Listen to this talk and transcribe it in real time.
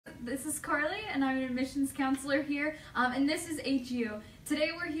This is Carly, and I'm an admissions counselor here, and this is HU. Today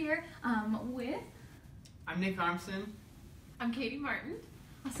we're here with... I'm Nick Harmsen. I'm Katie Martin.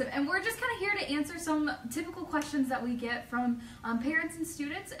 Awesome, and we're just kind of here to answer some typical questions that we get from parents and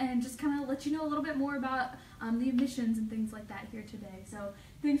students, and just kind of let you know a little bit more about the admissions and things like that here today. So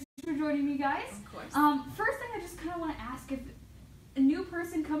thanks for joining me, guys. Of course. First thing, I just kind of want to ask, if a new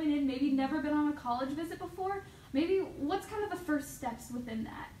person coming in, maybe never been on a college visit before, maybe what's kind of the first steps within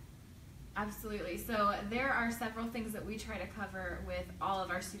that? Absolutely. So there are several things that we try to cover with all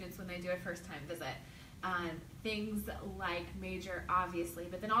of our students when they do a first-time visit. Things like major, obviously,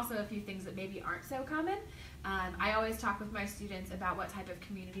 but then also a few things that maybe aren't so common. I always talk with my students about what type of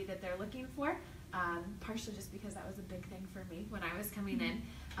community that they're looking for, partially just because that was a big thing for me when I was coming in,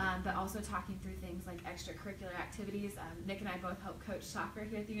 but also talking through things like extracurricular activities. Nick and I both help coach soccer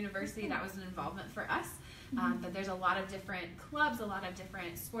here at the university. That was an involvement for us. But there's a lot of different clubs, a lot of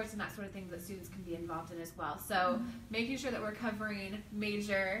different sports and that sort of thing that students can be involved in as well. So making sure that we're covering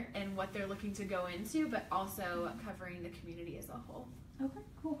major and what they're looking to go into, but also covering the community as a whole. Okay,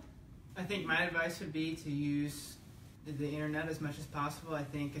 cool. I think my advice would be to use the internet as much as possible. I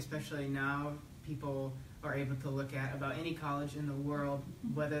think especially now people are able to look at about any college in the world,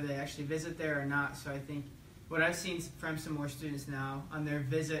 whether they actually visit there or not. So I think what I've seen from some more students now, on their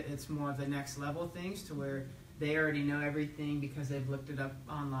visit, it's more of the next level things to where they already know everything because they've looked it up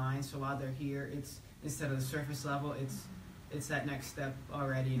online. So while they're here, it's instead of the surface level, it's that next step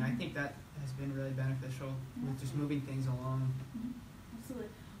already. And I think that has been really beneficial with just moving things along. Absolutely.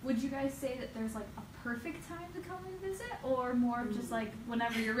 Would you guys say that there's like a perfect time to come and visit, or more of just like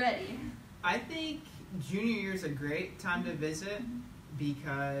whenever you're ready? I think junior year is a great time to visit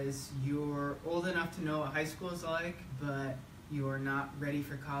because you're old enough to know what high school is like, but you're not ready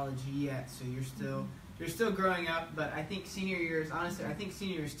for college yet. So you're still growing up. But I think senior year is, honestly, I think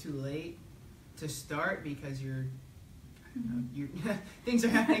senior year is too late to start because you're things are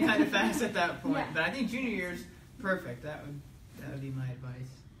happening kind of fast at that point. Yeah. But I think junior year is perfect. That would be my advice.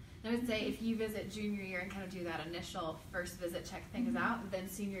 I would say if you visit junior year and kind of do that initial first visit, check things out, then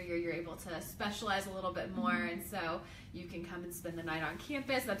senior year you're able to specialize a little bit more, and so you can come and spend the night on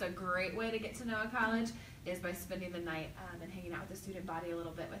campus. That's a great way to get to know a college, is by spending the night and hanging out with the student body a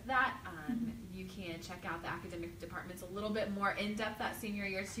little bit with that. You can check out the academic departments a little bit more in-depth that senior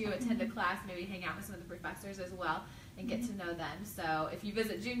year too, attend a class, maybe hang out with some of the professors as well, and get to know them. So if you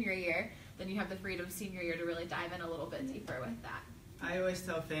visit junior year, then you have the freedom senior year to really dive in a little bit deeper with that. I always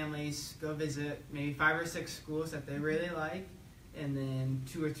tell families, go visit maybe 5 or 6 schools that they really like, and then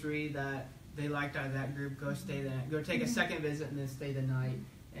 2 or 3 that they liked out of that group, go stay the night. Go take a second visit and then stay the night,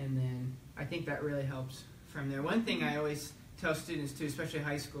 and then I think that really helps from there. One thing I always tell students too, especially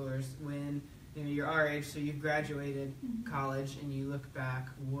high schoolers, when you're our age, so you've graduated college and you look back,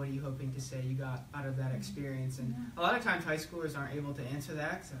 what are you hoping to say you got out of that experience? And a lot of times high schoolers aren't able to answer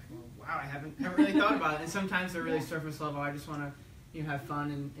that. So, well, wow, I haven't really thought about it. And sometimes they're really surface level. I just want to have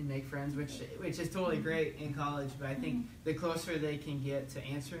fun and make friends, which is totally great in college. But I think the closer they can get to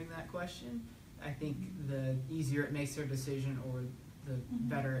answering that question, I think the easier it makes their decision, or the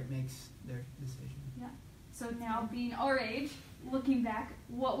better it makes their decision. Yeah. So now, being our age, looking back,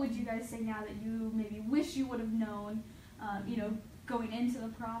 what would you guys say now that you maybe wish you would have known, going into the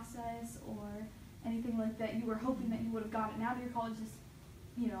process, or anything like that you were hoping that you would have gotten out of your college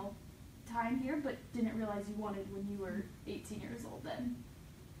time here, but didn't realize you wanted when you were 18 years old then?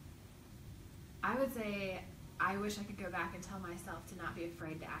 I would say I wish I could go back and tell myself to not be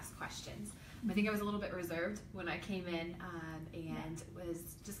afraid to ask questions. I think I was a little bit reserved when I came in, and was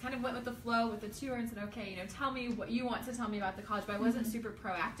just kind of went with the flow with the tour and said, okay, tell me what you want to tell me about the college, but I wasn't super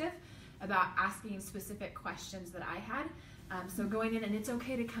proactive about asking specific questions that I had. So going in, and it's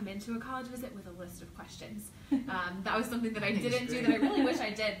okay to come into a college visit with a list of questions. That was something that I didn't do that I really wish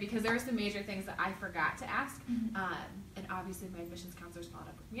I did, because there were some major things that I forgot to ask. And obviously my admissions counselors followed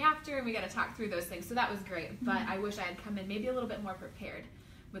up with me after, and we got to talk through those things. So that was great, but I wish I had come in maybe a little bit more prepared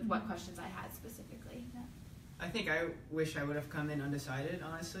with what questions I had specifically. Yeah. I think I wish I would have come in undecided,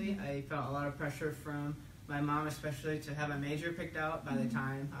 honestly. I felt a lot of pressure from my mom, especially, to have a major picked out by the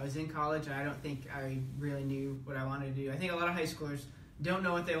time I was in college, and I don't think I really knew what I wanted to do. I think a lot of high schoolers don't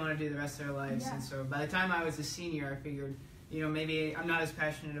know what they want to do the rest of their lives, and so by the time I was a senior, I figured, maybe I'm not as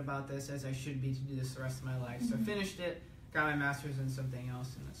passionate about this as I should be to do this the rest of my life. So I finished it, got my master's in something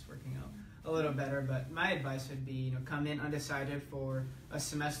else, and that's working out a little better. But my advice would be, come in undecided for a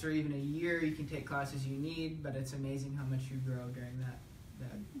semester, even a year. You can take classes you need, but it's amazing how much you grow during that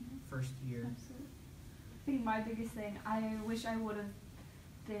first year. Absolutely. I think my biggest thing, I wish I would have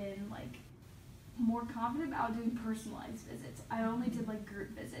been more confident about doing personalized visits. I only did group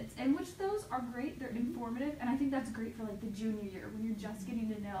visits, and which those are great. They're informative, and I think that's great for like the junior year when you're just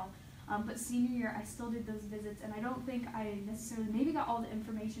getting to know. But senior year, I still did those visits, and I don't think I necessarily maybe got all the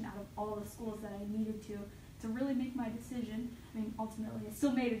information out of all the schools that I needed to really make my decision. I mean, ultimately, I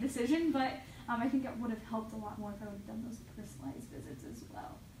still made a decision, but I think it would have helped a lot more if I would have done those personalized visits as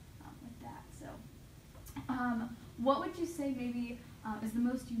well with that. So, what would you say maybe is the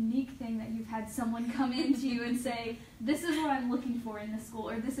most unique thing that you've had someone come into you and say, this is what I'm looking for in this school,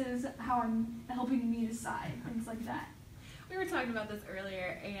 or this is how I'm helping me decide, things like that? We were talking about this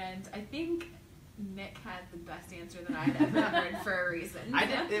earlier, and I think Nick had the best answer that I'd ever heard for a reason.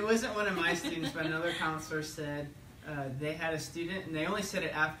 It wasn't one of my students, but another counselor said they had a student, and they only said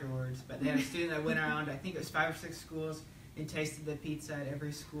it afterwards, but they had a student that went around, I think it was 5 or 6 schools, and tasted the pizza at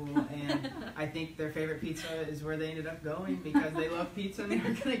every school, and I think their favorite pizza is where they ended up going because they love pizza and they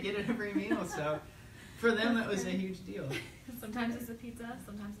were going to get it every meal. So for them, that was a huge deal. Sometimes it's a pizza,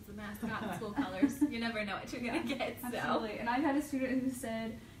 sometimes it's a mascot in school colors. You never know what you're going to get. So. Absolutely. And I've had a student who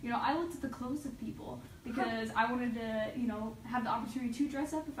said, I looked at the clothes of people because I wanted to, have the opportunity to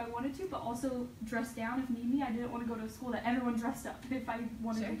dress up if I wanted to, but also dress down if need be. I didn't want to go to a school that everyone dressed up if I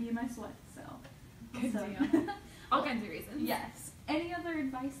wanted to be in my sweats. So, good deal. All kinds of reasons. Yes. Any other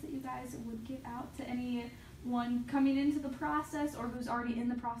advice that you guys would give out to anyone coming into the process or who's already in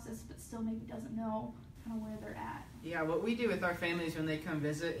the process but still maybe doesn't know kind of where they're at? Yeah, what we do with our families when they come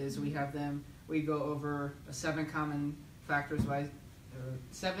visit is we go over 7 common factors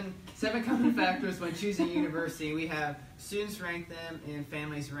common factors when choosing university. We have students rank them and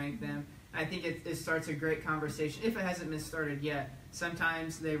families rank them. I think it starts a great conversation if it hasn't been started yet.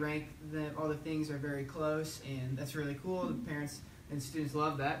 Sometimes they rank them, all the things are very close, and that's really cool. The parents and students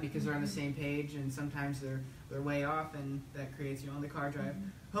love that because they're on the same page, and sometimes they're way off, and that creates, on the car drive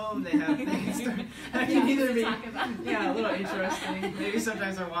home, they have things that can either be a little interesting. Maybe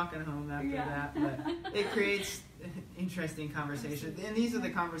sometimes they're walking home after that, but it creates interesting conversations. And these are the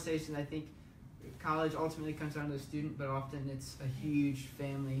conversations I think college ultimately comes down to the student, but often it's a huge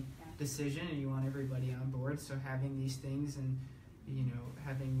family decision, and you want everybody on board. So having these things and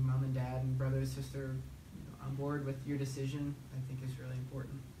having mom and dad and brother and sister on board with your decision, I think is really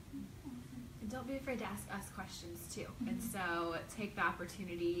important. And don't be afraid to ask us questions too. And so take the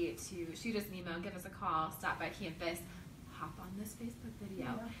opportunity to shoot us an email, give us a call, stop by campus, hop on this Facebook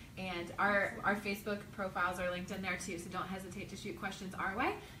video. And our Facebook profiles are linked in there too, so don't hesitate to shoot questions our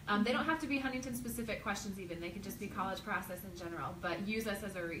way. They don't have to be Huntington specific questions even. They can just be college process in general, but use us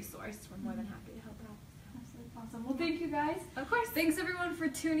as a resource. We're more than happy to help out. Absolutely awesome. Well, thank you guys. Of course. Thanks everyone for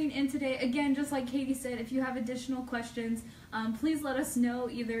tuning in today. Again, just like Katie said, if you have additional questions, please let us know.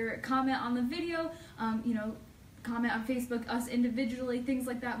 Either comment on the video, comment on Facebook, us individually, things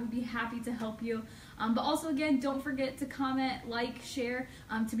like that. We'd be happy to help you. But also, again, don't forget to comment, like, share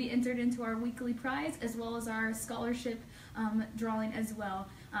to be entered into our weekly prize as well as our scholarship drawing as well.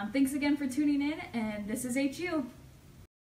 Thanks again for tuning in, and this is HU.